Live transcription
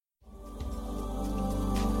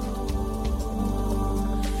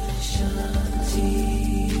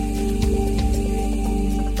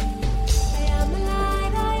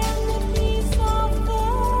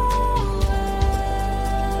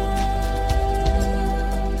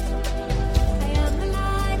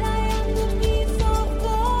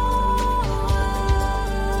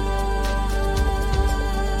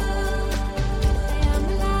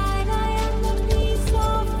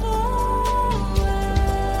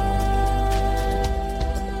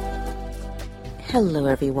Hello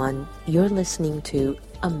everyone, you're listening to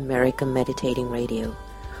America Meditating Radio.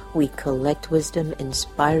 We collect wisdom,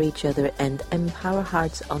 inspire each other, and empower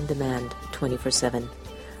hearts on demand 24/7.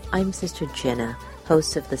 I'm Sister Jenna,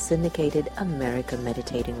 host of the syndicated America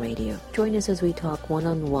Meditating Radio. Join us as we talk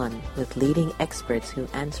one-on-one with leading experts who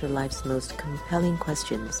answer life's most compelling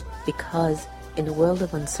questions. Because in a world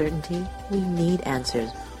of uncertainty, we need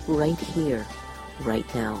answers right here,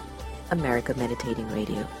 right now. America Meditating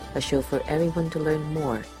Radio, a show for everyone to learn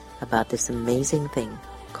more about this amazing thing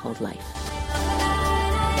called life.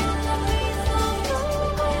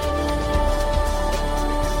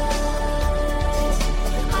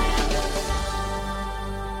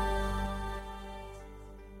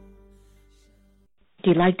 Do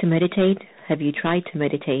you like to meditate? Have you tried to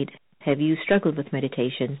meditate? Have you struggled with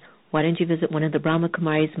meditation? Why don't you visit one of the Brahma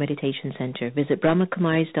Kumaris Meditation Center? Visit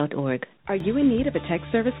brahmakumaris.org. Are you in need of a tech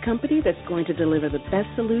service company that's going to deliver the best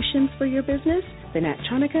solutions for your business? Then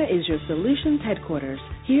Attronica is your solutions headquarters.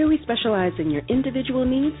 Here we specialize in your individual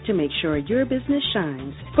needs to make sure your business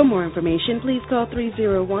shines. For more information, please call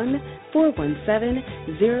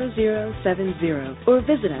 301-417-0070 or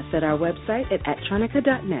visit us at our website at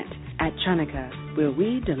attronica.net. Attronica, where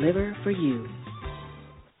we deliver for you.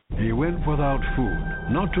 He went without food,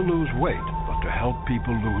 not to lose weight, but to help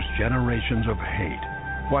people lose generations of hate.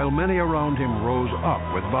 While many around him rose up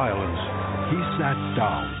with violence, he sat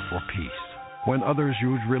down for peace. When others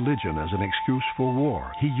used religion as an excuse for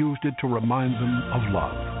war, he used it to remind them of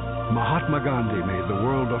love. Mahatma Gandhi made the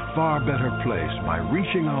world a far better place by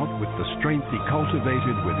reaching out with the strength he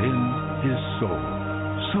cultivated within his soul.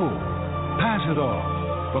 Soul, pass it on.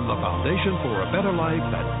 From the Foundation for a Better Life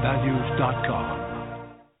at values.com.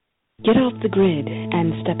 Get off the grid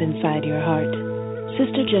and step inside your heart.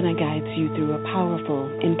 Sister Jenna guides you through a powerful,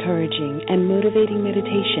 encouraging, and motivating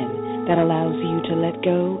meditation that allows you to let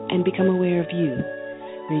go and become aware of you,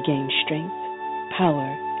 regain strength, power,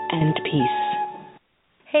 and peace.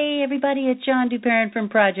 Hey everybody, it's John Duperrin from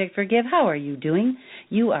Project Forgive. How are you doing?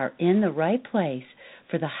 You are in the right place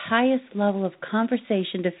for the highest level of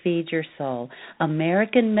conversation to feed your soul.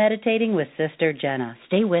 American Meditating with Sister Jenna.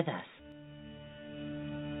 Stay with us.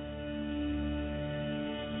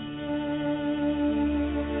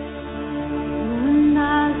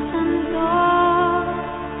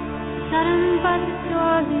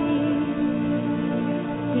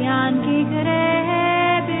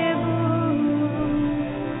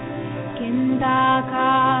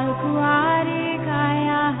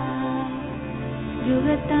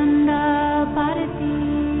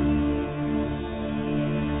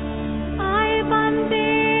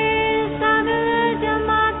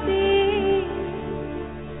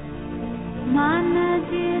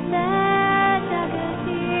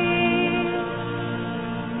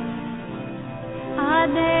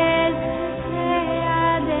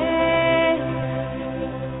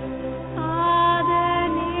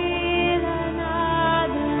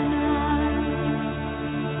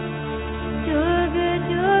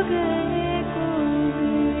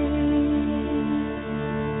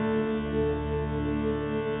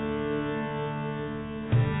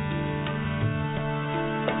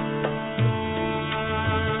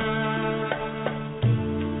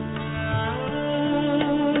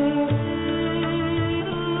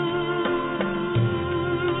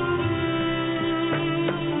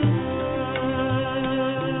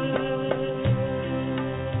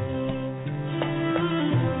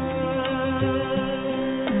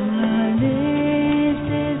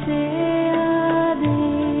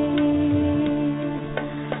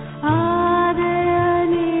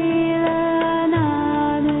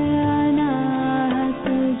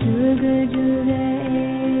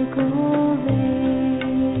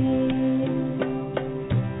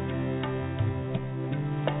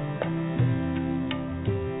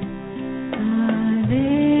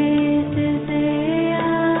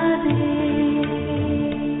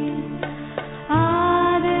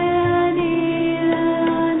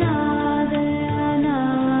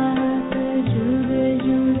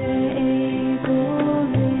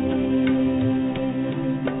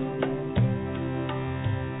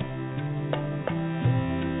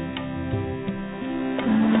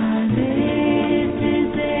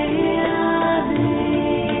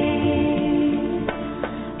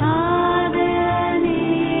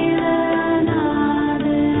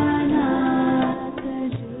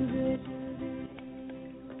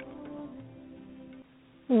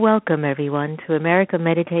 Welcome, everyone, to America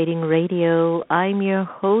Meditating Radio. I'm your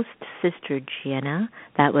host, Sister Jenna.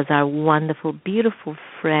 That was our wonderful, beautiful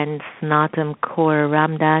friend, Snatam Kaur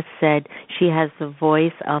Ramdas, said she has the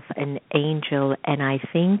voice of an angel, and I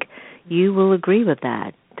think you will agree with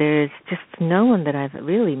that. there's just no one that I've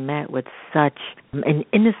really met with such an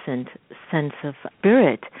innocent sense of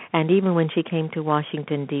spirit. And even when she came to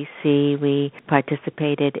Washington, D.C., we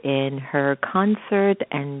participated in her concert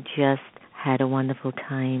and just had a wonderful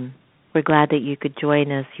time. We're glad that you could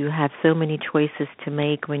join us. You have so many choices to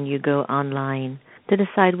make when you go online to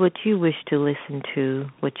decide what you wish to listen to,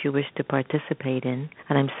 what you wish to participate in.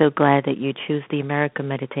 And I'm so glad that you choose the America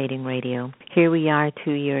Meditating Radio. Here we are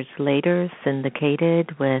 2 years later,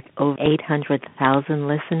 syndicated with over 800,000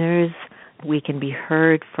 listeners. We can be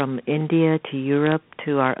heard from India to Europe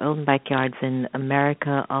to our own backyards in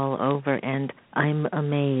America, all over, and I'm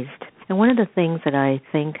amazed. And one of the things that I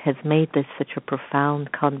think has made this such a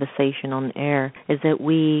profound conversation on air is that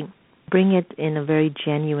we bring it in a very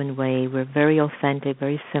genuine way. We're very authentic,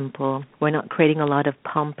 very simple. We're not creating a lot of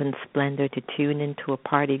pomp and splendor to tune into a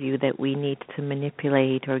part of you that we need to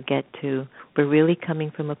manipulate or get to. We're really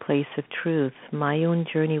coming from a place of truth. My own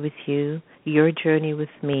journey with you, your journey with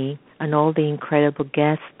me, and all the incredible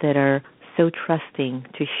guests that are so trusting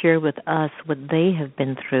to share with us what they have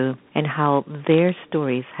been through and how their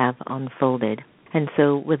stories have unfolded. And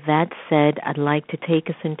so with that said, I'd like to take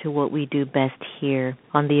us into what we do best here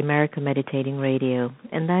on the America Meditating Radio,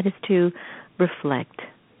 and that is to reflect,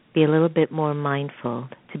 be a little bit more mindful,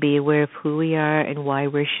 to be aware of who we are and why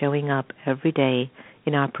we're showing up every day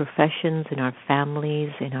in our professions, in our families,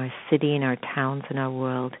 in our city, in our towns, in our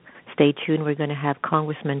world. Stay tuned. We're going to have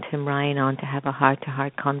Congressman Tim Ryan on to have a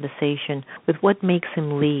heart-to-heart conversation with what makes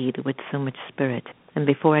him lead with so much spirit. And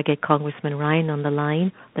before I get Congressman Ryan on the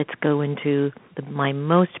line, let's go into my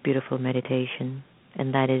most beautiful meditation,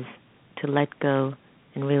 and that is to let go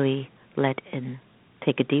and really let in.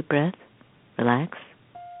 Take a deep breath, relax.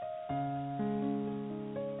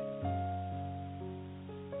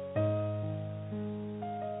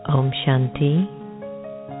 Om Shanti.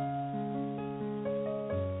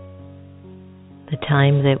 The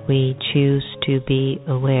time that we choose to be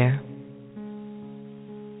aware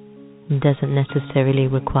doesn't necessarily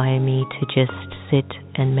require me to just sit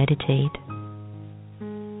and meditate.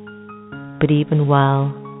 But even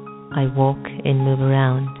while I walk and move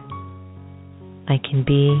around, I can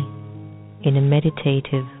be in a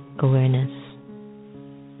meditative awareness,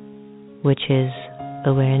 which is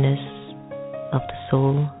awareness of the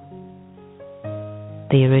soul,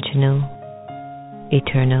 the original,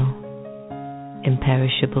 eternal,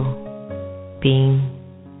 imperishable being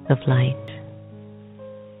of light.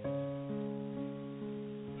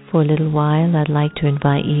 For a little while, I'd like to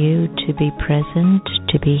invite you to be present,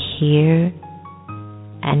 to be here,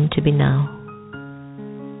 and to be now.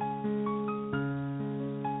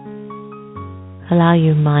 Allow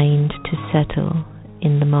your mind to settle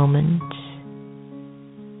in the moment,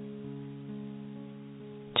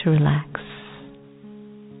 to relax.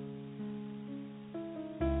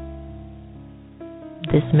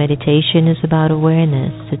 This meditation is about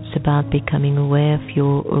awareness. It's about becoming aware of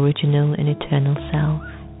your original and eternal self.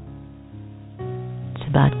 It's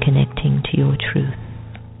about connecting to your truth.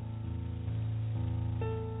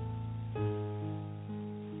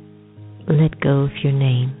 Let go of your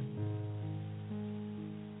name.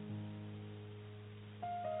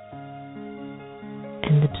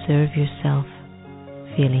 And observe yourself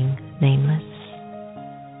feeling nameless.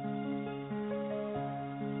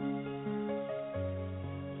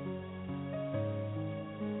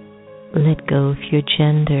 Let go of your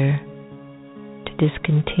gender, to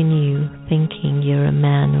discontinue thinking you're a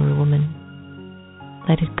man or a woman.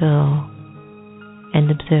 Let it go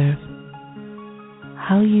and observe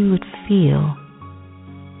how you would feel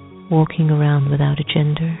walking around without a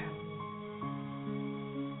gender.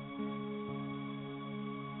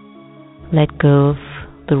 Let go of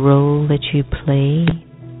the role that you play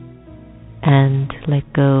and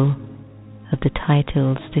let go of the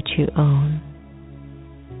titles that you own.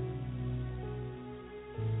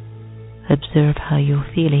 Observe how you're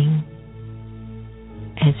feeling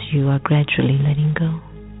as you are gradually letting go.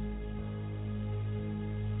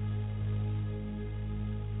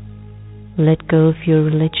 Let go of your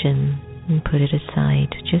religion and put it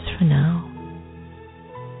aside just for now.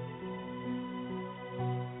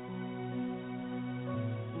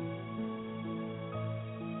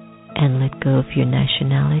 And let go of your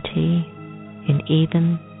nationality and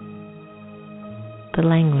even the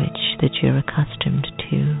language that you're accustomed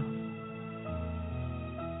to.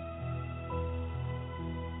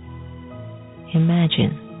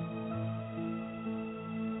 Imagine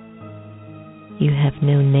you have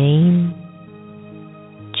no name,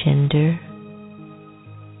 gender,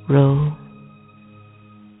 role,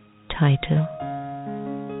 title,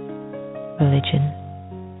 religion.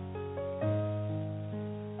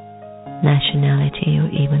 nationality, or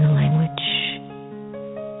even a language.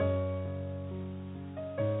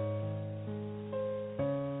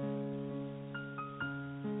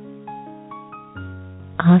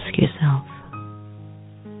 Ask yourself,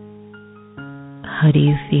 how do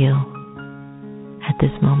you feel at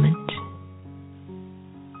this moment?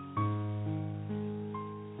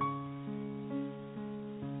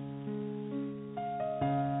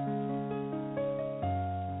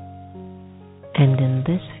 And in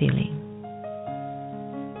this feeling,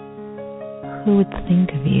 who would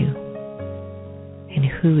think of you, and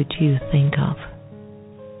who would you think of?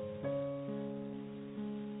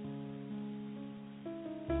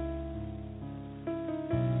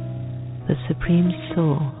 The Supreme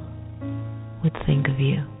Soul would think of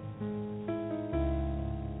you,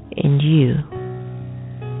 and you,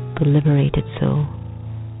 the liberated soul,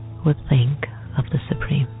 would think of the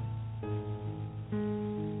Supreme.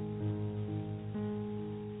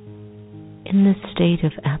 In this state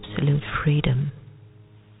of absolute freedom,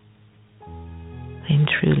 I am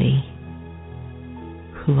truly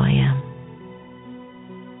who I am.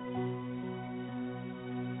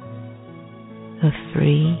 A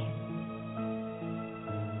free,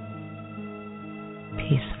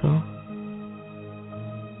 peaceful,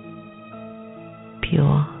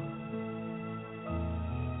 pure,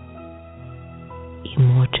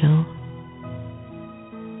 immortal,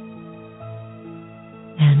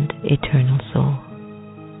 and eternal soul.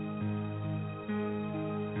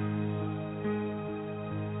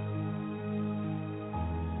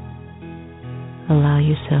 Allow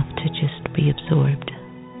yourself to just be absorbed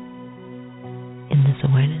in this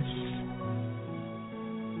awareness.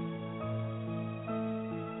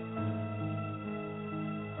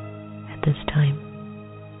 At this time.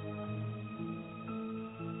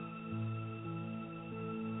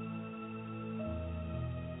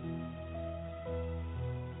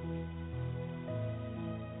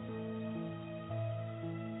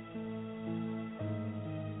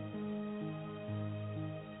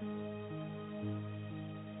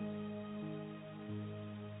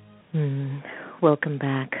 Welcome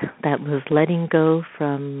back. That was Letting Go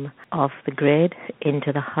from Off the Grid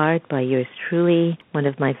Into the Heart by yours truly, one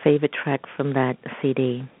of my favorite tracks from that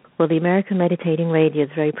CD. Well, the American Meditating Radio is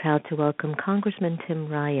very proud to welcome Congressman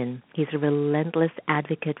Tim Ryan. He's a relentless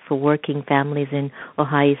advocate for working families in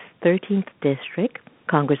Ohio's 13th District.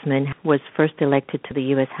 Congressman was first elected to the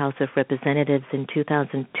U.S. House of Representatives in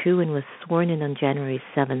 2002 and was sworn in on January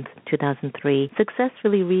 7th, 2003,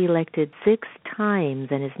 successfully re-elected 6 times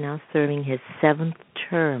and is now serving his 7th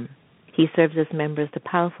term. He serves as member of the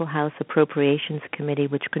powerful House Appropriations Committee,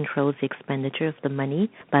 which controls the expenditure of the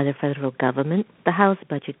money by the federal government, the House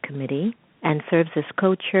Budget Committee, and serves as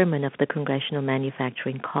co-chairman of the Congressional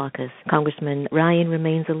Manufacturing Caucus. Congressman Ryan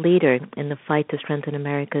remains a leader in the fight to strengthen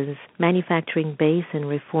America's manufacturing base and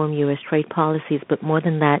reform U.S. trade policies, but more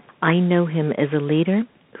than that, I know him as a leader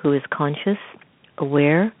who is conscious,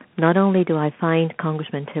 aware. Not only do I find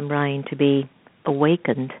Congressman Tim Ryan to be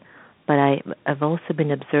awakened, but I've also been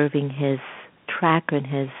observing his track and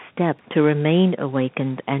his step to remain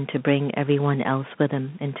awakened and to bring everyone else with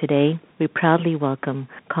him. And today, we proudly welcome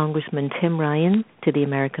Congressman Tim Ryan to the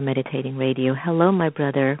American Meditating Radio. Hello, my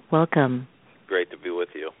brother. Welcome. Great to be with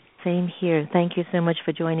you. Same here. Thank you so much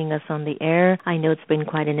for joining us on the air. I know it's been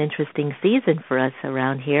quite an interesting season for us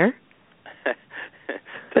around here.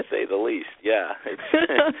 To say the least, yeah.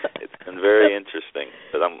 It's been very interesting,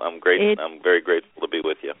 but I'm great. I'm very grateful to be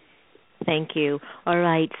with you. Thank you. All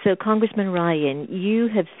right. So, Congressman Ryan, you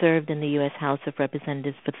have served in the U.S. House of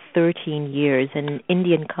Representatives for 13 years. And in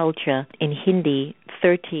Indian culture, in Hindi,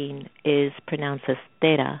 13 is pronounced as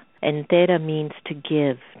Tera. And Tera means to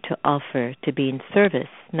give, to offer, to be in service.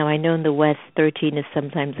 Now, I know in the West, 13 is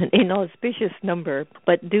sometimes an inauspicious number,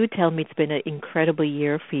 but do tell me it's been an incredible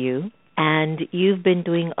year for you. And you've been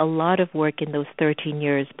doing a lot of work in those 13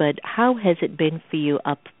 years, but how has it been for you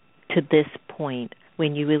up to this point,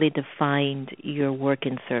 when you really defined your work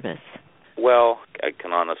in service? Well, I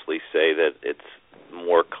can honestly say that it's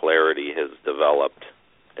more clarity has developed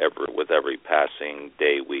with every passing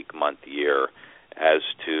day, week, month, year as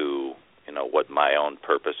to, what my own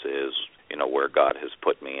purpose is, where God has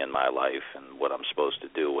put me in my life and what I'm supposed to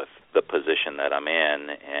do with the position that I'm in.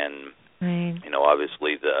 And,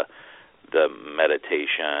 obviously the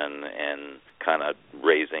meditation and kind of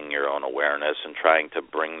raising your own awareness and trying to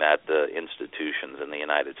bring that to institutions in the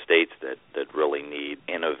United States that really need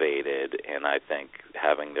innovated, and I think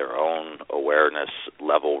having their own awareness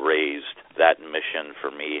level raised, that mission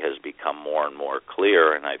for me has become more and more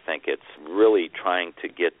clear, and I think it's really trying to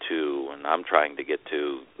get to, and I'm trying to get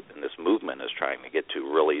to, and this movement is trying to get to,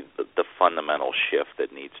 really the fundamental shift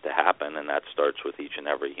that needs to happen, and that starts with each and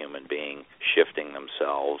every human being shifting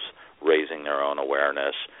themselves, raising their own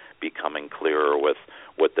awareness, becoming clearer with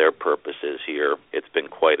what their purpose is here. It's been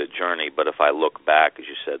quite a journey, but if I look back, as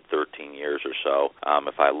you said, 13 years or so,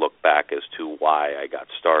 if I look back as to why I got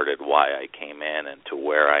started, why I came in, and to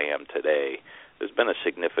where I am today, there's been a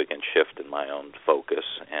significant shift in my own focus,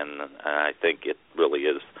 and I think it really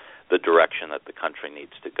is the direction that the country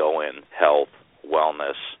needs to go in: health,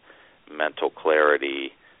 wellness, mental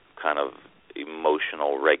clarity, kind of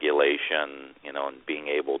emotional regulation, and being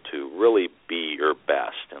able to really be your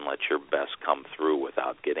best and let your best come through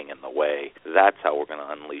without getting in the way. That's how we're going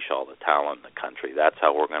to unleash all the talent in the country. That's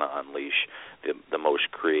how we're going to unleash the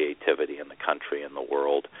most creativity in the country and the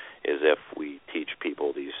world, is if we teach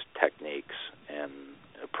people these techniques and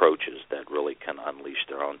approaches that really can unleash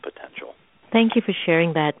their own potential. Thank you for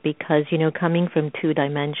sharing that, because, coming from two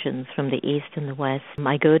dimensions, from the East and the West,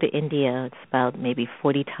 I go to India. It's about maybe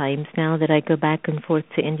 40 times now that I go back and forth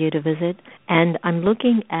to India to visit. And I'm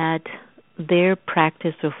looking at their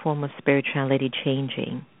practice or form of spirituality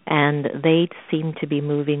changing. And they seem to be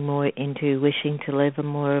moving more into wishing to live a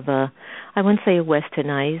more of a, I wouldn't say a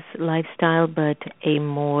westernized lifestyle, but a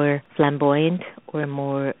more flamboyant or a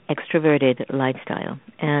more extroverted lifestyle.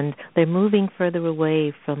 And they're moving further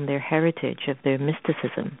away from their heritage of their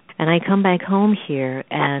mysticism. And I come back home here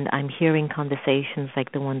and I'm hearing conversations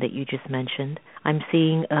like the one that you just mentioned. I'm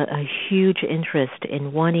seeing a huge interest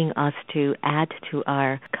in wanting us to add to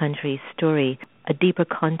our country's story a deeper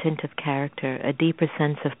content of character, a deeper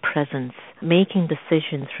sense of presence, making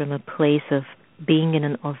decisions from a place of being in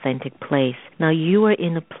an authentic place. Now, you are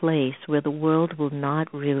in a place where the world will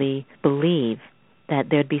not really believe that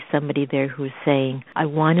there'd be somebody there who's saying, I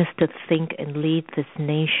want us to think and lead this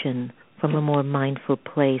nation from a more mindful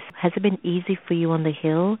place. Has it been easy for you on the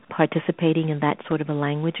Hill participating in that sort of a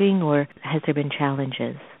languaging, or has there been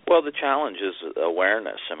challenges? Well, the challenge is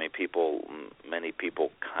awareness. I mean, many people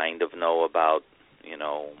kind of know about,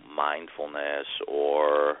 mindfulness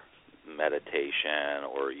or meditation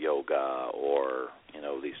or yoga or,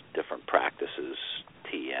 these different practices,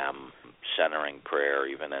 TM, centering prayer.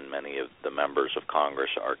 Even in many of the members of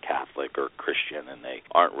Congress are Catholic or Christian, and they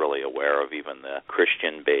aren't really aware of even the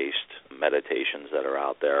Christian-based meditations that are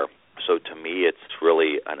out there. So to me, it's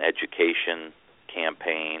really an education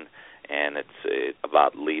campaign, and it's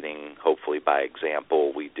about leading, hopefully by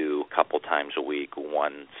example. We do a couple times a week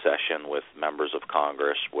one session with members of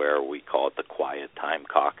Congress where we call it the Quiet Time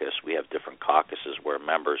Caucus. We have different caucuses where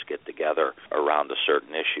members get together around a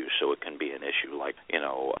certain issue. So it can be an issue like,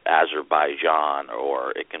 Azerbaijan,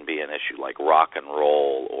 or it can be an issue like rock and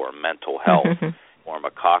roll or mental health. Form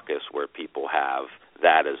a caucus where people have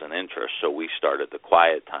that as an interest. So we started the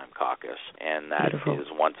Quiet Time Caucus, and that is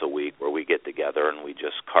once a week where we get together and we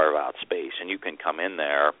just carve out space. And you can come in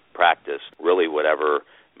there, practice really whatever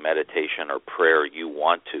meditation or prayer you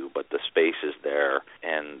want to, but the space is there,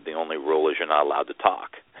 and the only rule is you're not allowed to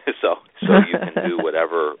talk. So you can do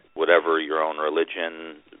whatever your own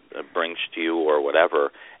religion brings to you or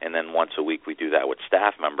whatever. And then once a week we do that with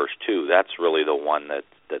staff members too. That's really the one that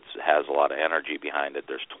has a lot of energy behind it.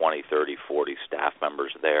 There's 20, 30, 40 staff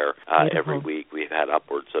members there. Every week we've had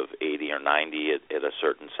upwards of 80 or 90 at a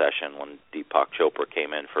certain session when Deepak Chopra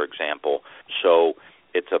came in, for example. So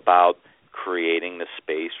it's about creating the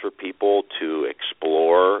space for people to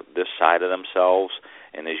explore this side of themselves.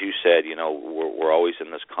 And as you said, we're always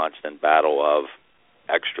in this constant battle of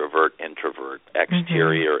extrovert, introvert,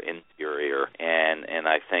 exterior, interior, and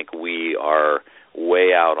I think we are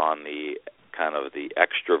way out on the kind of the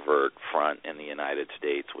extrovert front in the United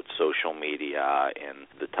States with social media and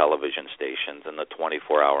the television stations and the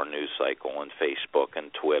 24-hour news cycle and Facebook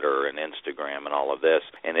and Twitter and Instagram and all of this,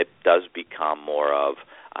 and it does become more of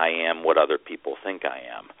I am what other people think I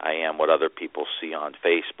am. I am what other people see on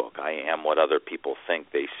Facebook. I am what other people think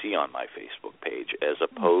they see on my Facebook page, as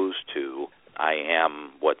opposed to I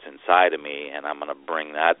am what's inside of me, and I'm going to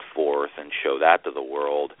bring that forth and show that to the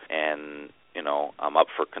world. And, I'm up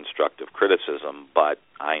for constructive criticism, but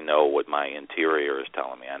I know what my interior is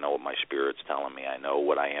telling me. I know what my spirit's telling me. I know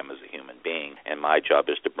what I am as a human being, and my job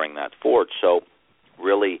is to bring that forward. So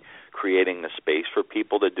really creating the space for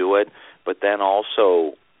people to do it, but then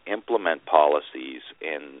also implement policies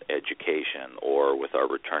in education or with our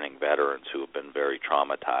returning veterans who have been very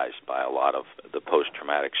traumatized by a lot of the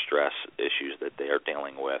post-traumatic stress issues that they are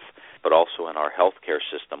dealing with, but also in our healthcare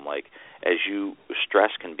system. Like,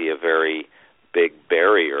 stress can be a very big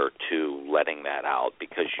barrier to letting that out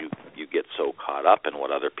because you get so caught up in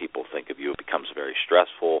what other people think of you. It becomes very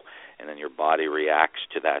stressful, and then your body reacts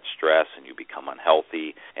to that stress, and you become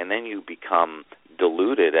unhealthy, and then you become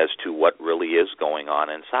deluded as to what really is going on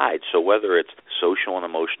inside. So whether it's social and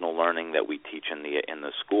emotional learning that we teach in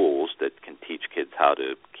the schools that can teach kids how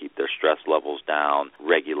to keep their stress levels down,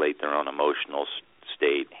 regulate their own emotional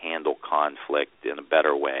state, handle conflict in a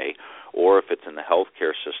better way, or if it's in the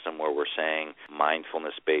healthcare system where we're saying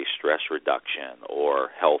mindfulness-based stress reduction or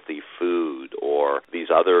healthy food or these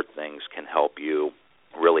other things can help you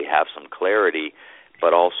really have some clarity,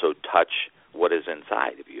 but also touch what is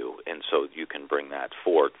inside of you, and so you can bring that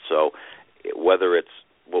forth. So whether it's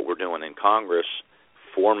what we're doing in Congress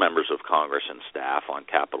for members of Congress and staff on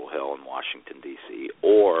Capitol Hill in Washington, D.C.,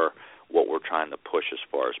 or what we're trying to push as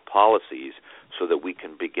far as policies so that we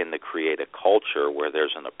can begin to create a culture where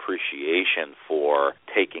there's an appreciation for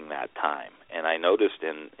taking that time. And I noticed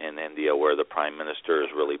in India where the Prime Minister is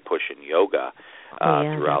really pushing yoga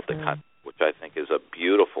throughout the country, which I think is a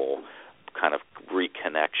beautiful kind of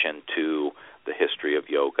reconnection to the history of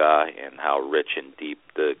yoga and how rich and deep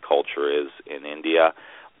the culture is in India,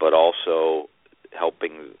 but also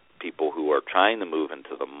helping people who are trying to move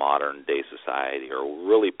into the modern day society or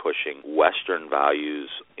really pushing Western values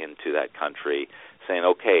into that country, saying,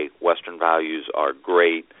 okay, Western values are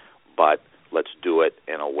great, but let's do it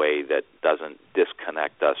in a way that doesn't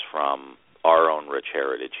disconnect us from our own rich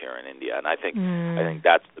heritage here in India. And I think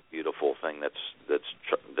that's the beautiful thing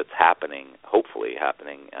that's happening, hopefully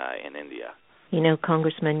happening in India. You know,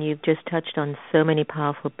 Congressman, you've just touched on so many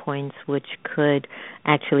powerful points which could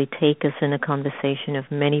actually take us in a conversation of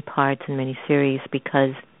many parts and many series,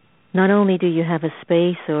 because not only do you have a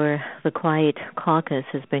space, or the Quiet Caucus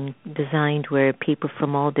has been designed where people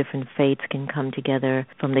from all different faiths can come together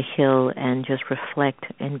from the Hill and just reflect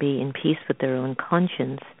and be in peace with their own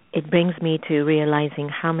conscience. It brings me to realizing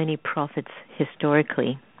how many prophets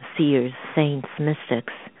historically, seers, saints,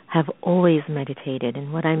 mystics, have always meditated.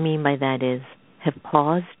 And what I mean by that is have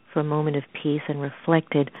paused for a moment of peace and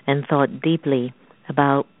reflected and thought deeply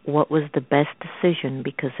about what was the best decision,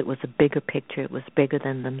 because it was a bigger picture, it was bigger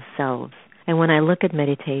than themselves. And when I look at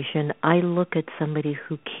meditation, I look at somebody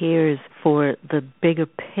who cares for the bigger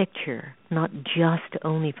picture, not just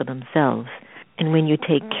only for themselves. And when you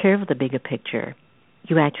take care of the bigger picture,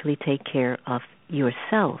 you actually take care of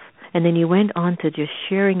yourself. And then you went on to just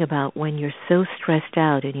sharing about when you're so stressed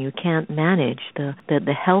out and you can't manage the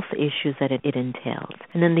health issues that it entails.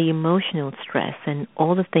 And then the emotional stress and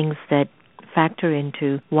all the things that factor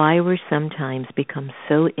into why we're sometimes become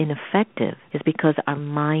so ineffective is because our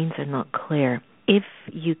minds are not clear. If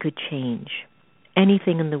you could change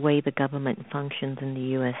anything in the way the government functions in the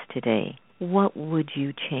U.S. today, what would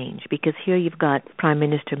you change? Because here you've got Prime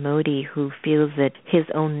Minister Modi, who feels that his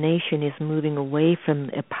own nation is moving away from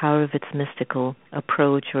a power of its mystical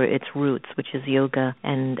approach or its roots, which is yoga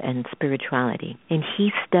and spirituality. And he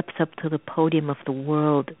steps up to the podium of the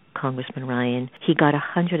world, Congressman Ryan. He got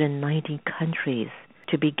 190 countries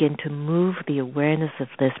to begin to move the awareness of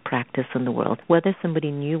this practice in the world, whether somebody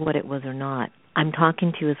knew what it was or not. I'm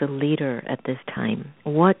talking to you as a leader at this time.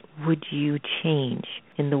 What would you change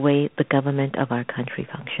in the way the government of our country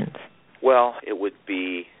functions? Well, it would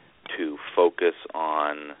be to focus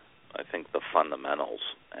on, I think, the fundamentals.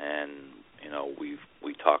 And, you know,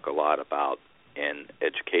 we talk a lot about in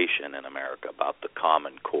education in America about the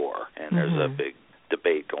Common Core. And there's a big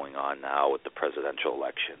debate going on now with the presidential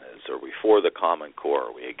election. Are we for the Common Core?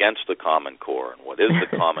 Are we against the Common Core? And what is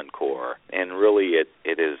the Common Core? And really it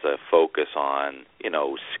is a focus on, you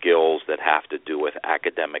know, skills that have to do with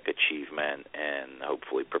academic achievement and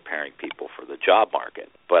hopefully preparing people for the job market.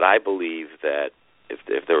 But I believe that if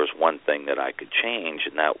there was one thing that I could change,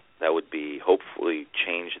 and that would be hopefully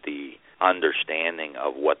change the understanding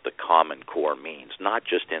of what the Common Core means, not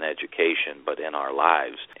just in education, but in our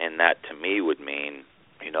lives. And that, to me, would mean,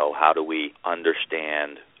 you know, how do we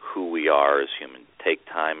understand who we are as humans? Take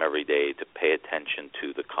time every day to pay attention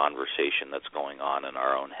to the conversation that's going on in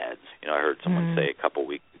our own heads. You know, I heard someone say a couple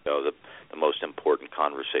weeks ago that the most important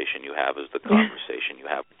conversation you have is the conversation you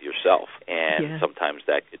have with yourself. And sometimes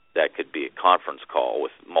that could be a conference call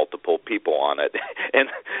with multiple people on it.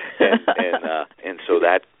 and so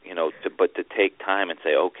that, you know, but to take time and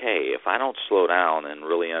say, okay, if I don't slow down and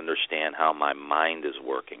really understand how my mind is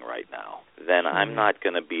working right now, then I'm not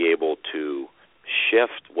going to be able to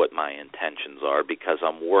shift what my intentions are, because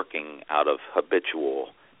I'm working out of habitual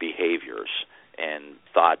behaviors and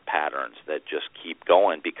thought patterns that just keep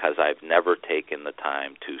going because I've never taken the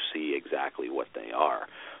time to see exactly what they are.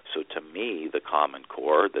 So to me, the Common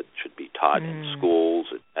Core that should be taught in schools,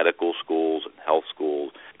 in medical schools, and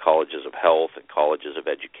colleges of health and colleges of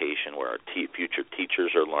education where our future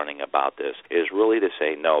teachers are learning about this, is really to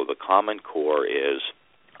say, no, the Common Core is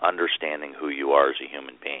understanding who you are as a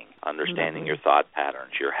human being, understanding your thought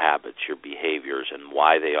patterns, your habits, your behaviors, and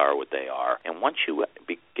why they are what they are. And once you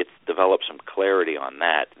develop some clarity on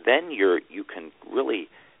that, then you can really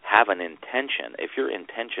have an intention. If your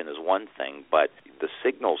intention is one thing, but the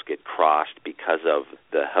signals get crossed because of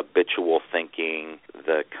the habitual thinking,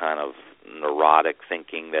 the kind of neurotic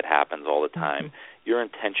thinking that happens all the time, your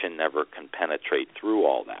intention never can penetrate through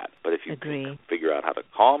all that. But if you can figure out how to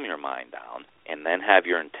calm your mind down and then have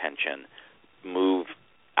your intention move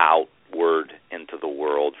outward into the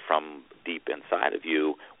world from deep inside of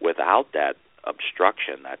you without that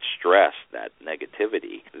obstruction, that stress, that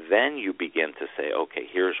negativity, then you begin to say, okay,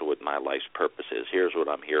 here's what my life's purpose is. Here's what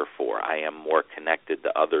I'm here for. I am more connected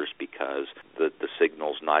to others because the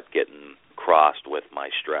signal's not getting crossed with my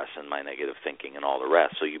stress and my negative thinking and all the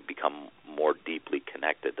rest. So you become more deeply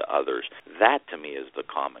connected to others. That, to me, is the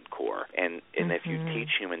Common Core. And if you teach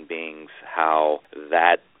human beings how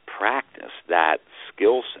that practice, that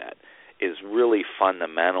skill set, is really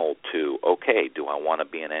fundamental to, okay, do I want to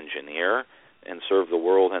be an engineer and serve the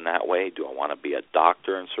world in that way? Do I want to be a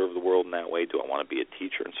doctor and serve the world in that way? Do I want to be a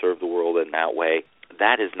teacher and serve the world in that way?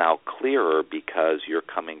 That is now clearer because you're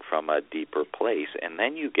coming from a deeper place. And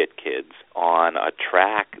then you get kids on a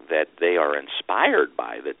track that they are inspired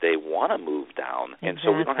by, that they want to move down. And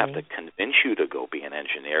so we don't have to convince you to go be an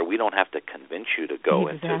engineer. We don't have to convince you to go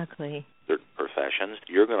into certain professions.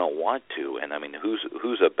 You're going to want to. And, I mean,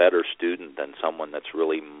 who's a better student than someone that's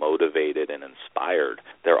really motivated and inspired?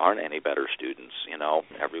 There aren't any better students, you know.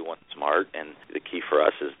 Everyone's smart. And the key for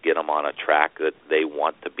us is get them on a track that they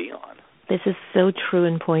want to be on. This is so true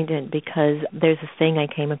and poignant because there's a thing I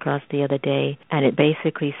came across the other day, and it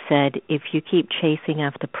basically said, if you keep chasing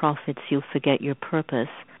after profits, you'll forget your purpose,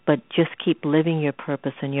 but just keep living your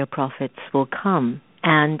purpose and your profits will come.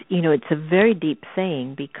 And, you know, it's a very deep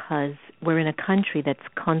saying because we're in a country that's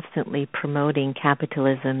constantly promoting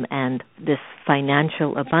capitalism and this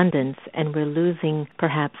financial abundance, and we're losing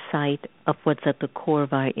perhaps sight of what's at the core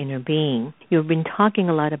of our inner being. You've been talking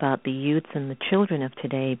a lot about the youths and the children of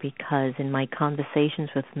today because in my conversations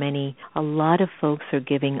with many, a lot of folks are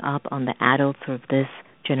giving up on the adults of this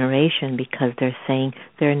generation because they're saying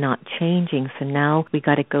they're not changing. So now we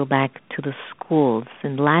got to go back to the schools.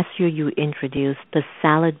 And last year you introduced the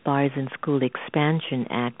Salad Bars in School Expansion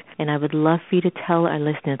Act, and I would love for you to tell our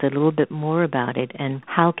listeners a little bit more about it and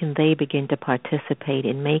how can they begin to participate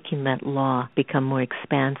in making that law become more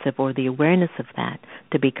expansive, or the awareness of that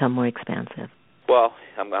to become more expansive. Well,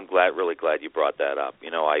 I'm really glad you brought that up.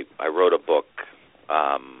 You know, I wrote a book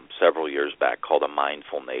several years back called A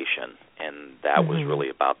Mindful Nation, and that was really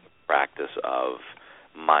about the practice of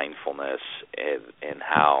mindfulness and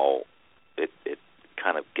how it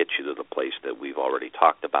kind of gets you to the place that we've already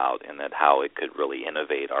talked about, and that how it could really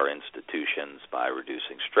innovate our institutions by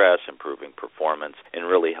reducing stress, improving performance, and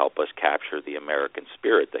really help us capture the American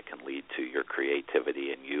spirit that can lead to your creativity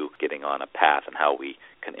and you getting on a path, and how we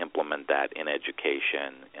can implement that in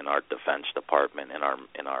education, in our Defense Department, in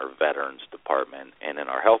our Veterans Department, and in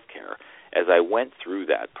our healthcare. As I went through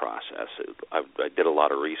that process, I did a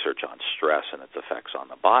lot of research on stress and its effects on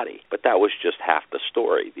the body, but that was just half the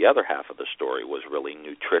story. The other half of the story was really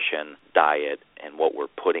nutrition, diet, and what we're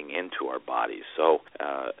putting into our bodies. So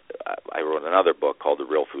I wrote another book called The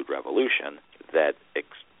Real Food Revolution that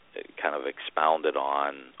kind of expounded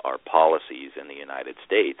on our policies in the United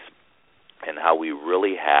States and how we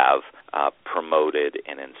really have promoted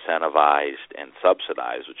and incentivized and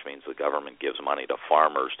subsidized, which means the government gives money to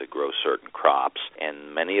farmers to grow certain crops.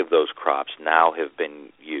 And many of those crops now have been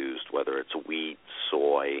used, whether it's wheat,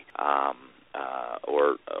 soy,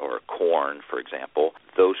 or corn, for example.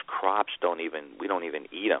 Those crops we don't even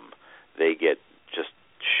eat them. They get just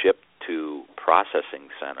shipped to processing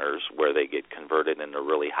centers where they get converted into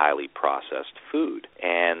really highly processed food.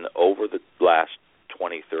 And over the last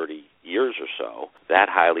 20, 30 years or so, that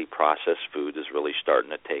highly processed food is really starting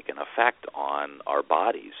to take an effect on our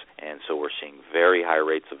bodies. And so we're seeing very high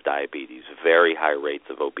rates of diabetes, very high rates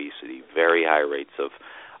of obesity, very high rates of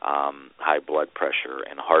high blood pressure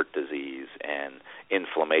and heart disease and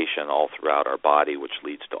inflammation all throughout our body, which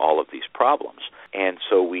leads to all of these problems. And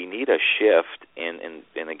so we need a shift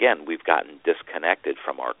and again, we've gotten disconnected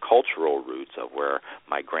from our cultural roots of where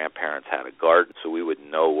my grandparents had a garden, so we would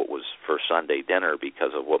know what was for Sunday dinner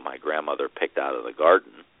because of what my grandmother picked out of the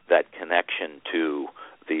garden. That connection to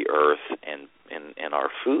the earth and our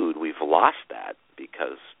food, we've lost that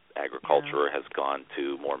because agriculture has gone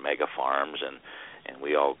to more mega farms and and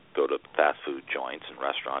we all go to fast food joints and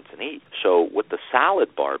restaurants and eat. So what the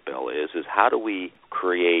salad bar bill is how do we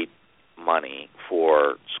create money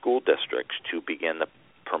for school districts to begin to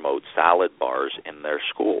promote salad bars in their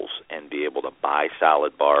schools and be able to buy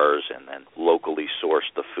salad bars and then locally source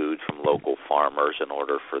the food from local farmers in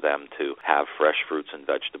order for them to have fresh fruits and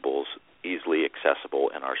vegetables easily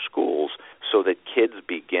accessible in our schools so that kids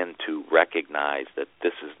begin to recognize that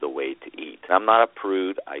this is the way to eat. And I'm not a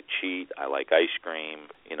prude. I cheat. I like ice cream.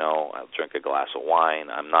 I'll drink a glass of wine.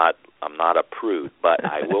 I'm not a prude, but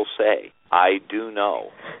I will say I do know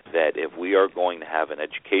that if we are going to have an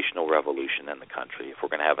educational revolution in the country, if we're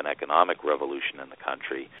going to have an economic revolution in the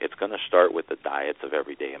country, it's going to start with the diets of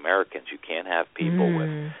everyday Americans. You can't have people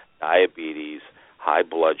with diabetes, high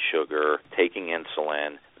blood sugar, taking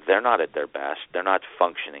insulin. They're not at their best. They're not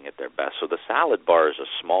functioning at their best. So the salad bar is a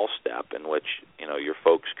small step in which,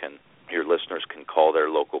 your listeners can call their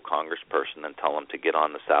local congressperson and tell them to get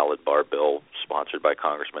on the salad bar bill sponsored by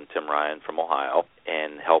Congressman Tim Ryan from Ohio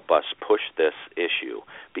and help us push this issue.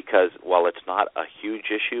 Because while it's not a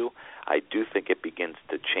huge issue, I do think it begins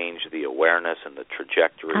to change the awareness and the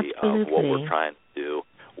trajectory of what we're trying to do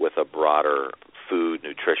with a broader food,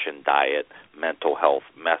 nutrition, diet, mental health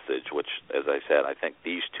message, which, as I said, I think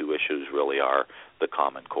these two issues really are the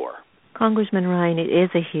common core. Congressman Ryan, it is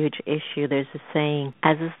a huge issue. There's a saying,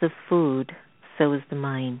 as is the food, so is the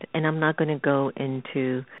mind. And I'm not going to go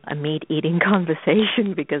into a meat-eating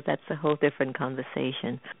conversation because that's a whole different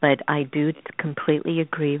conversation. But I do completely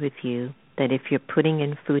agree with you that if you're putting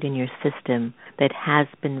in food in your system that has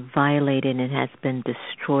been violated and has been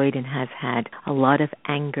destroyed and has had a lot of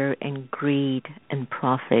anger and greed and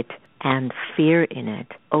profit and fear in it,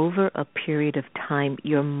 over a period of time,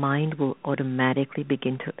 your mind will automatically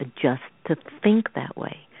begin to adjust to think that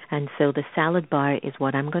way. And so the salad bar is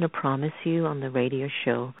what I'm going to promise you on the radio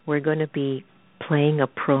show. We're going to be playing a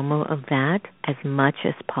promo of that as much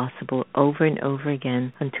as possible over and over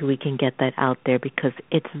again until we can get that out there because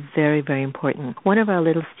it's very, very important. One of our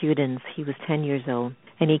little students, he was 10 years old,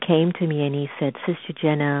 and he came to me and he said, Sister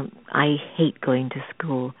Jenna, I hate going to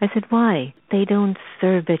school. I said, why? They don't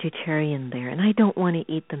serve vegetarian there, and I don't want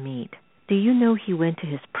to eat the meat. Do you know he went to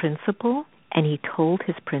his principal and he told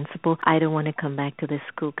his principal, I don't want to come back to this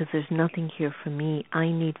school because there's nothing here for me.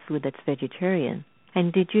 I need food that's vegetarian.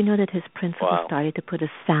 And did you know that his principal started to put a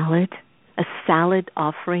salad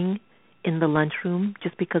offering in the lunchroom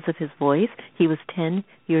just because of his voice? He was 10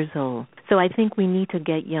 years old. So I think we need to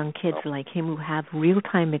get young kids like him who have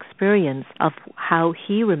real-time experience of how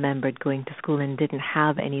he remembered going to school and didn't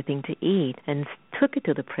have anything to eat and took it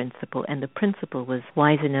to the principal. And the principal was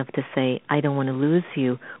wise enough to say, I don't want to lose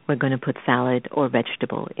you. We're going to put salad or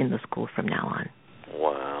vegetable in the school from now on.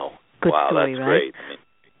 Wow. Good story, that's right? Great.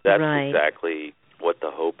 I mean, that's exactly what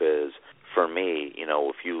the hope is. For me,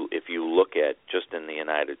 if you look at just in the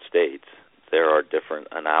United States, there are different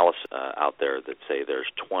analyses out there that say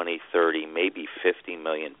there's 20, 30, maybe 50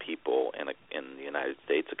 million people in the United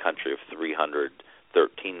States, a country of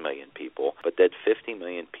 313 million people, but that 50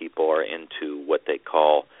 million people are into what they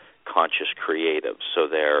call conscious creatives. So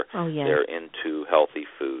they're into healthy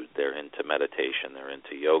food, they're into meditation, they're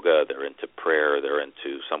into yoga, they're into prayer, they're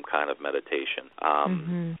into some kind of meditation,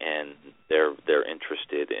 and they're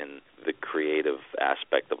interested in the creative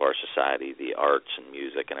aspect of our society, the arts and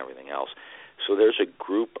music and everything else. So there's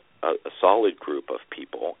a solid group of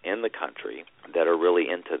people in the country that are really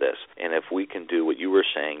into this. And if we can do what you were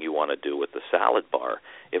saying you want to do with the salad bar,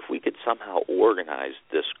 if we could somehow organize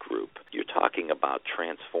this group, you're talking about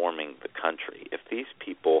transforming the country. If these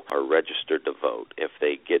people are registered to vote, if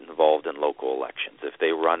they get involved in local elections, if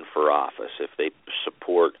they run for office, if they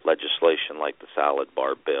support legislation like the salad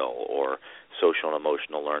bar bill or social and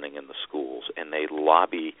emotional learning in the schools, and they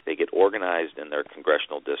lobby, they get organized in their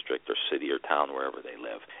congressional district or city or town, wherever they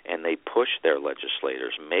live, and they push their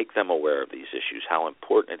legislators, make them aware of these issues, how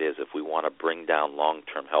important it is if we want to bring down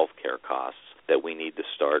long-term health care costs, that we need to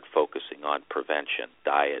start focusing on prevention,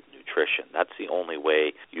 diet, nutrition. That's the only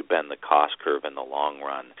way you bend the cost curve in the long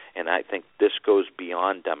run. And I think this goes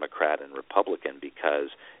beyond Democrat and Republican,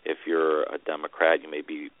 because if you're a Democrat, you may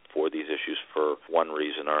be for these issues for one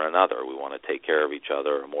reason or another. We want to take care of each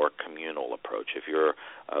other, a more communal approach. If you're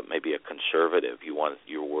maybe a conservative,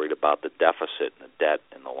 you're worried about the deficit and the debt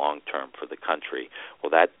in the long term for the country.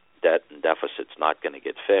 Well, that debt and deficit's not going to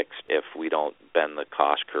get fixed if we don't bend the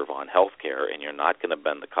cost curve on health care, and you're not going to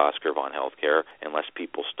bend the cost curve on health care unless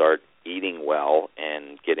people start eating well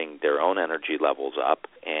and getting their own energy levels up,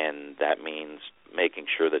 and that means making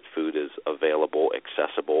sure that food is available,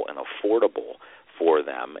 accessible, and affordable for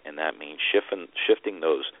them, and that means shifting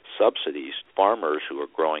those subsidies. Farmers who are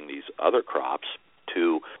growing these other crops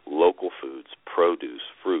to local foods, produce,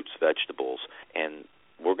 fruits, vegetables, and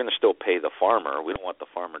we're going to still pay the farmer. We don't want the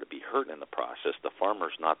farmer to be hurt in the process. The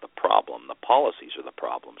farmer's not the problem. The policies are the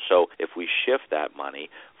problem. So if we shift that money,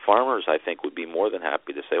 farmers, I think, would be more than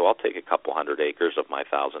happy to say, well, I'll take a couple hundred acres of my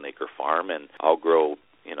 1,000-acre farm and I'll grow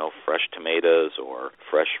fresh tomatoes or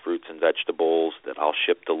fresh fruits and vegetables that I'll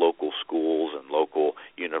ship to local schools and local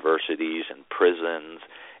universities and prisons.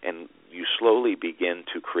 And you slowly begin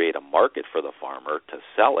to create a market for the farmer to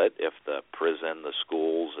sell it if the prison, the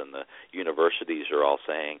schools, and the universities are all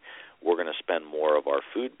saying, we're going to spend more of our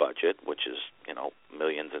food budget, which is,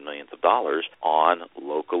 millions and millions of dollars, on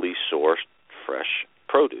locally sourced fresh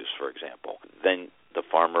produce, for example. Then the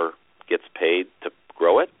farmer gets paid to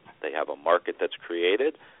grow it. They have a market that's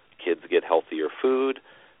created. Kids get healthier food.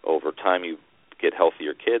 Over time, you get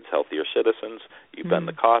healthier kids, healthier citizens. You bend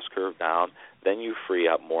the cost curve down. Then you free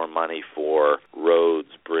up more money for roads,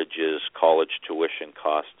 bridges, college tuition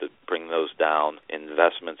costs to bring those down,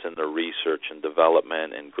 investments in the research and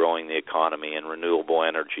development and growing the economy and renewable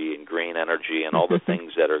energy and green energy and all the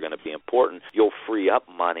things that are going to be important. You'll free up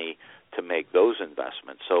money to make those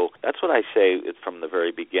investments. So that's what I say from the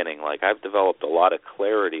very beginning. Like, I've developed a lot of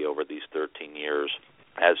clarity over these 13 years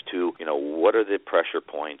as to, what are the pressure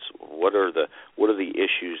points, what are the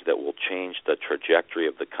issues that will change the trajectory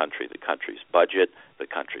of the country's budget, the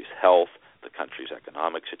country's health, the country's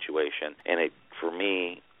economic situation. And for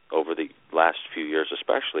me, over the last few years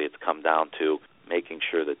especially, it's come down to making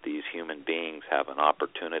sure that these human beings have an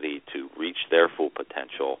opportunity to reach their full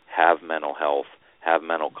potential, have mental health, have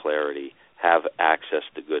mental clarity, have access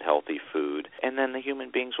to good, healthy food, and then the human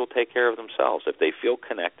beings will take care of themselves. If they feel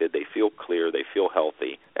connected, they feel clear, they feel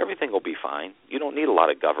healthy, everything will be fine. You don't need a lot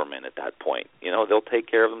of government at that point. They'll take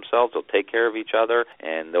care of themselves, they'll take care of each other,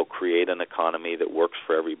 and they'll create an economy that works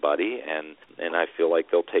for everybody, and I feel like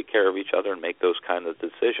they'll take care of each other and make those kind of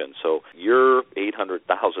decisions. So your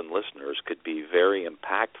 800,000 listeners could be very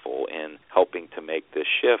impactful in helping to make this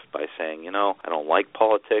shift by saying, I don't like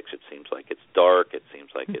politics, it seems like it's dark, it seems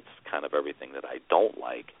like it's kind of everything that I don't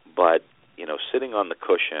like, but sitting on the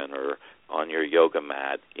cushion or on your yoga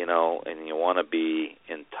mat, and you want to be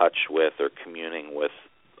in touch with or communing with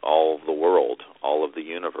all of the world, all of the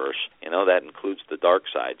universe, that includes the dark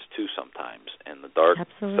sides too sometimes, and the dark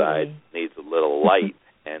side needs a little light,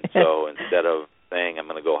 and so instead of saying I'm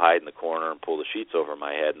going to go hide in the corner and pull the sheets over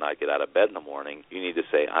my head and not get out of bed in the morning, you need to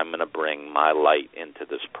say I'm going to bring my light into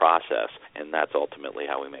this process, and that's ultimately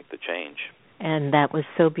how we make the change. And that was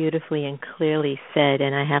so beautifully and clearly said.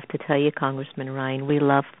 And I have to tell you, Congressman Ryan, we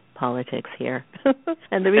love politics here.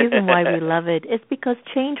 And the reason why we love it is because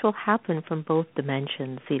change will happen from both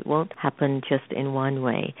dimensions. It won't happen just in one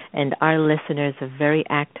way. And our listeners are very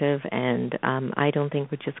active, and I don't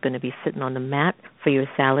think we're just going to be sitting on the mat for your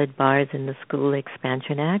salad bars in the School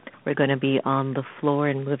Expansion Act. We're going to be on the floor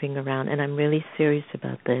and moving around, and I'm really serious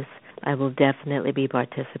about this. I will definitely be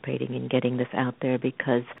participating in getting this out there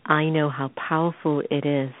because I know how powerful it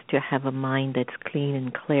is to have a mind that's clean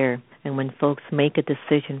and clear. And when folks make a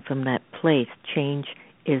decision from that place, change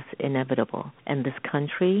is inevitable. And this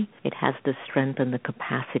country, it has the strength and the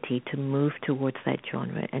capacity to move towards that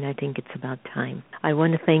genre. And I think it's about time. I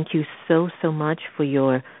want to thank you so much for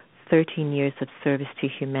your 13 years of service to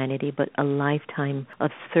humanity, but a lifetime of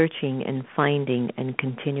searching and finding and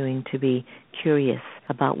continuing to be curious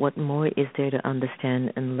about what more is there to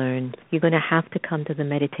understand and learn. You're going to have to come to the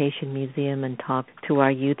Meditation Museum and talk to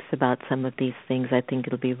our youths about some of these things. I think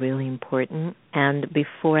it'll be really important. And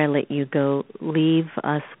before I let you go, leave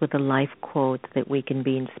us with a life quote that we can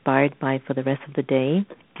be inspired by for the rest of the day,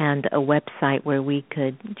 and a website where we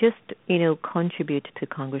could just, contribute to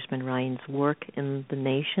Congressman Ryan's work in the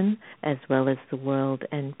nation as well as the world.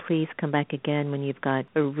 And please come back again when you've got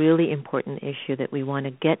a really important issue that we want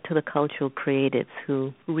to get to the cultural creatives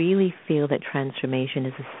who really feel that transformation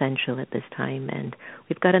is essential at this time. And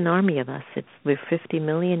we've got an army of us. We're 50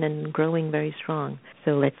 million and growing very strong.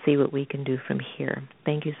 So let's see what we can do from here.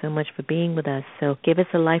 Thank you so much for being with us. So give us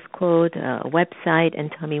a life quote, a website,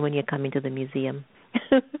 and tell me when you're coming to the museum.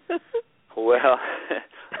 Well,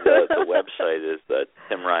 the website is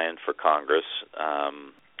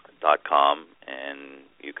timryanforcongress.com, and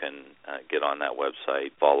you can get on that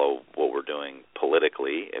website, follow what we're doing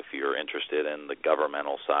politically. If you're interested in the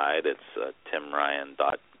governmental side, it's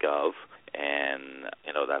timryan.gov, and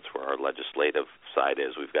that's where our legislative side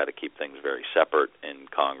is. We've got to keep things very separate in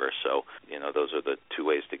Congress, so those are the two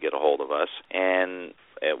ways to get a hold of us. And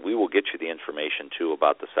we will get you the information, too,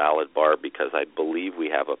 about the salad bar, because I believe we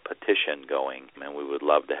have a petition going, and we would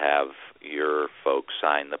love to have your folks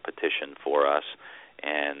sign the petition for us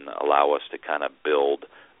and allow us to kind of build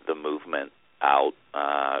the movement out,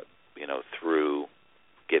 through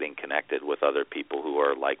getting connected with other people who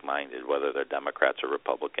are like-minded, whether they're Democrats or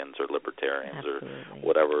Republicans or Libertarians or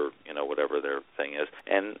whatever their thing is.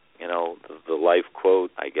 And, the life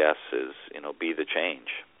quote, I guess, is, be the change,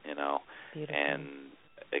 Beautiful. And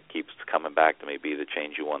it keeps coming back to me, be the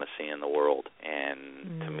change you want to see in the world.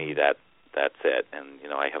 And to me, that's it. And,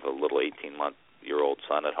 I have a little 18-month-year-old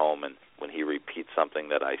son at home, and when he repeats something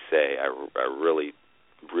that I say, I really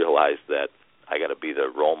realize that I got to be the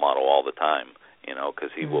role model all the time,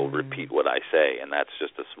 because he will repeat what I say, and that's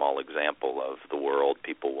just a small example of the world.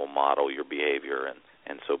 People will model your behavior,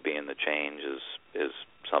 and so being the change is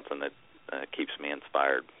something that keeps me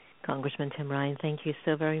inspired. Congressman Tim Ryan, thank you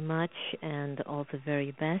so very much, and all the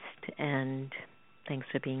very best, and thanks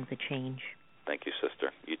for being the change. Thank you,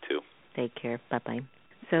 sister. You too. Take care. Bye-bye.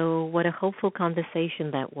 So what a hopeful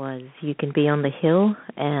conversation that was. You can be on the Hill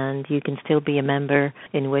and you can still be a member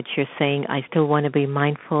in which you're saying, I still want to be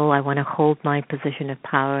mindful. I want to hold my position of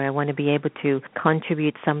power. I want to be able to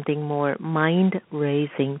contribute something more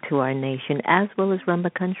mind-raising to our nation as well as run the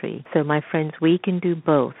country. So my friends, we can do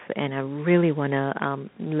both. And I really want to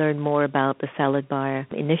learn more about the Salad Bar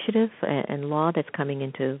Initiative and law that's coming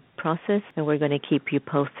into process, and we're going to keep you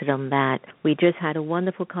posted on that. We just had a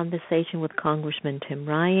wonderful conversation with Congressman Tim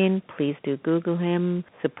Ryan. Please do Google him,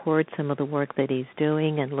 support some of the work that he's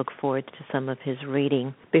doing, and look forward to some of his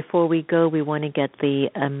reading. Before we go, we want to get the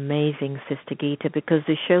amazing Sister Gita, because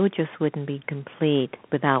the show just wouldn't be complete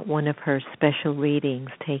without one of her special readings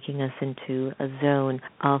taking us into a zone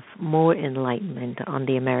of more enlightenment on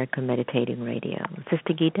the American Meditating Radio.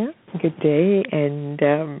 Sister Gita? Good day, and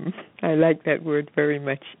I like that word very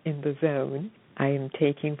much, in the zone. I am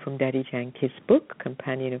taking from Daddy Yankee's book,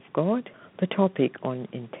 Companion of God, the topic on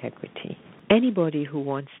integrity. Anybody who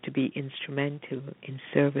wants to be instrumental in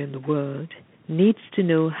serving the world needs to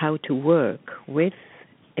know how to work with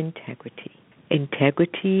integrity.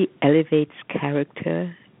 Integrity elevates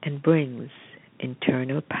character and brings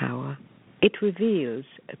internal power. It reveals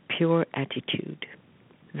a pure attitude.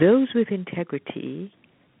 Those with integrity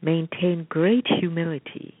maintain great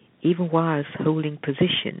humility, even whilst holding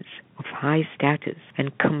positions of high status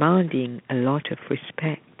and commanding a lot of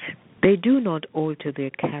respect. They do not alter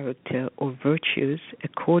their character or virtues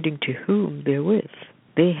according to whom they're with.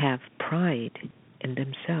 They have pride in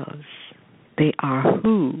themselves. They are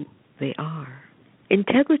who they are.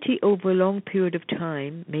 Integrity over a long period of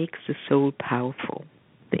time makes the soul powerful.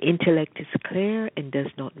 The intellect is clear and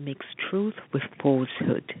does not mix truth with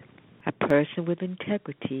falsehood. A person with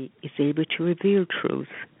integrity is able to reveal truth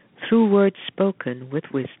through words spoken with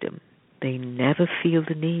wisdom. They never feel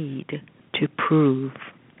the need to prove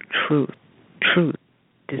truth. Truth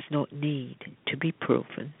does not need to be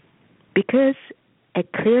proven. Because a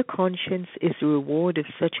clear conscience is the reward of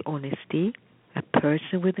such honesty, a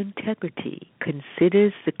person with integrity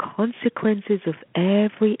considers the consequences of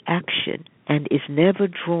every action and is never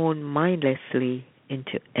drawn mindlessly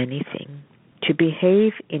into anything. To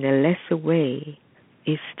behave in a lesser way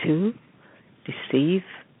is to deceive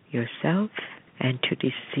yourself and to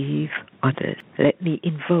deceive others. Let me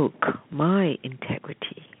invoke my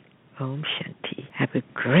integrity. Om Shanti. Have a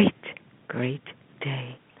great, great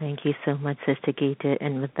day. Thank you so much, Sister Gita.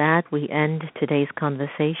 And with that, we end today's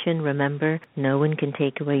conversation. Remember, no one can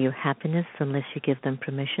take away your happiness unless you give them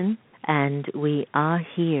permission. And we are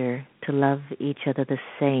here to love each other the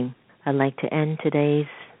same. I'd like to end today's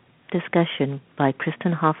discussion by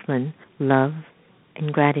Kristen Hoffman, love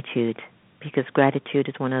and gratitude, because gratitude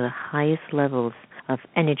is one of the highest levels of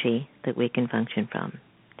energy that we can function from.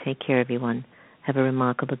 Take care, everyone. Have a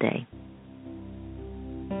remarkable day.